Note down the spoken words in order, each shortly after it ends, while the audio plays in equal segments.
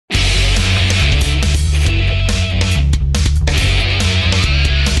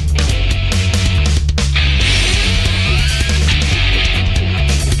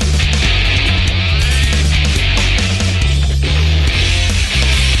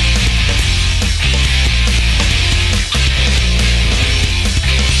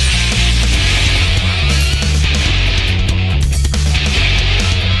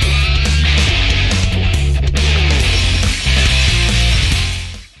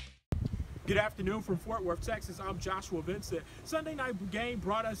Good afternoon from Fort Worth, Texas. I'm Joshua Vincent. Sunday night game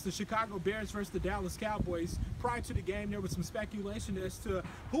brought us the Chicago Bears versus the Dallas Cowboys. Prior to the game, there was some speculation as to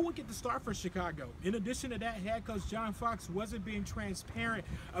who would get the start for Chicago. In addition to that, head coach John Fox wasn't being transparent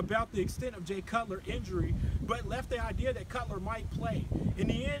about the extent of Jay Cutler's injury, but left the idea that Cutler might play. In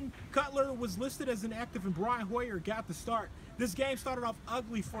the end, Cutler was listed as inactive and Brian Hoyer got the start. This game started off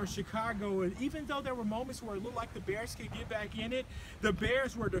ugly for Chicago, and even though there were moments where it looked like the Bears could get back in it, the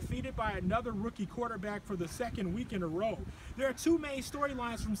Bears were defeated by another rookie quarterback for the second week in a row. There are two main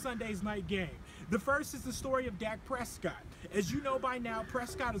storylines from Sunday's night game. The first is the story of Dak Prescott. As you know by now,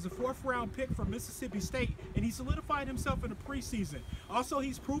 Prescott is a fourth-round pick from Mississippi State, and he solidified himself in the preseason. Also,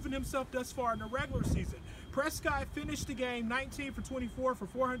 he's proven himself thus far in the regular season. Prescott finished the game 19 for 24 for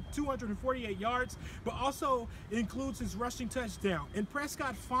 248 yards, but also includes his rushing touchdown. And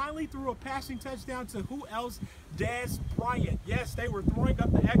Prescott finally threw a passing touchdown to who else? Dez Bryant. Yes, they were throwing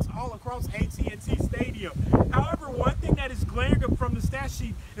up the X all across AT&T Stadium. However, one thing that is glaring up from the stat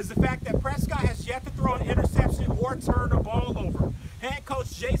sheet is the fact that Prescott has yet to throw an interception or turn the ball over. Head coach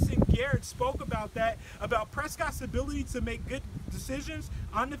Garrett spoke about that, about Prescott's ability to make good decisions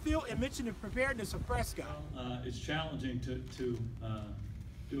on the field, and mentioned the preparedness of Prescott. It's challenging to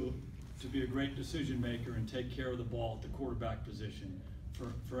be a great decision maker and take care of the ball at the quarterback position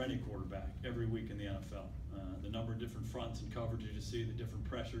for any quarterback every week in the NFL. The number of different fronts and coverages you see, the different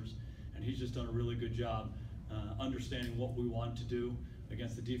pressures, and he's just done a really good job understanding what we want to do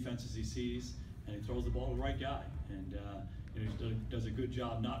against the defenses he sees, and he throws the ball to the right guy. And he does a good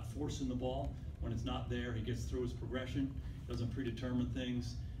job not forcing the ball when it's not there. He gets through his progression, doesn't predetermine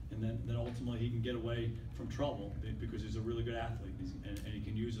things, and then ultimately he can get away from trouble because he's a really good athlete, and he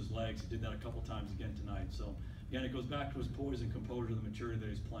can use his legs. He did that a couple times again tonight. So again, it goes back to his poise and composure, the maturity that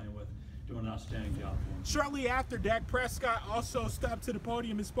he's playing with. Doing an outstanding job for him. Shortly after, Dak Prescott also stepped to the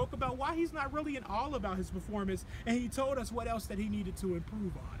podium and spoke about why he's not really in awe about his performance, and he told us what else that he needed to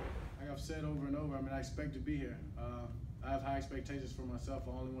improve on. Like I've said over and over, I expect to be here. I have high expectations for myself.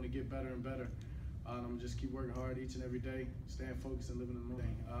 I only want to get better and better. I'm going to just keep working hard each and every day, staying focused and living in the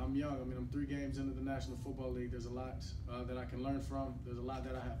moment. I'm young. I'm 3 games into the National Football League. There's a lot that I can learn from. There's a lot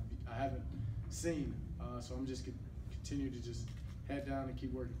that I haven't seen. So I'm just continue to just head down and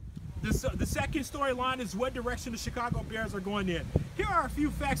keep working. The second storyline is what direction the Chicago Bears are going in. Here are a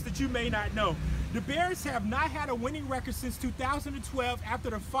few facts that you may not know. The Bears have not had a winning record since 2012 after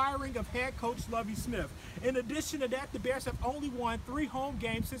the firing of head coach Lovie Smith. In addition to that, the Bears have only won 3 home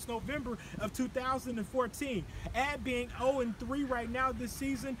games since November of 2014. Add being 0-3 right now this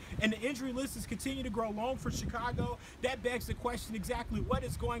season, and the injury list is continuing to grow long for Chicago. That begs the question exactly what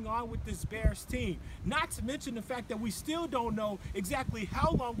is going on with this Bears team. Not to mention the fact that we still don't know exactly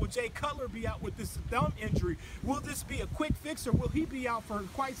how long will Jay Cutler be out with this thumb injury. Will this be a quick fix, or will he be out for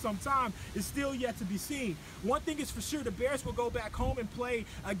quite some time? It's still yet to be seen. One thing is for sure, the Bears will go back home and play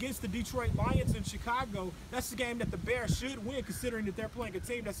against the Detroit Lions in Chicago. That's the game that the Bears should win, considering that they're playing a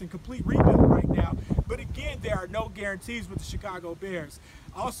team that's in complete rebuild right now. But again, there are no guarantees with the Chicago Bears.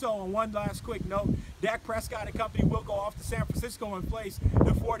 Also, on one last quick note, Dak Prescott and company will go off to San Francisco and face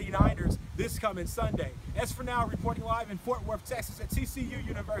the 49ers this coming Sunday. As for now, reporting live in Fort Worth, Texas at TCU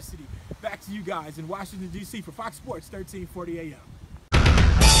University. Back to you guys in Washington, D.C. for Fox Sports 1340 AM.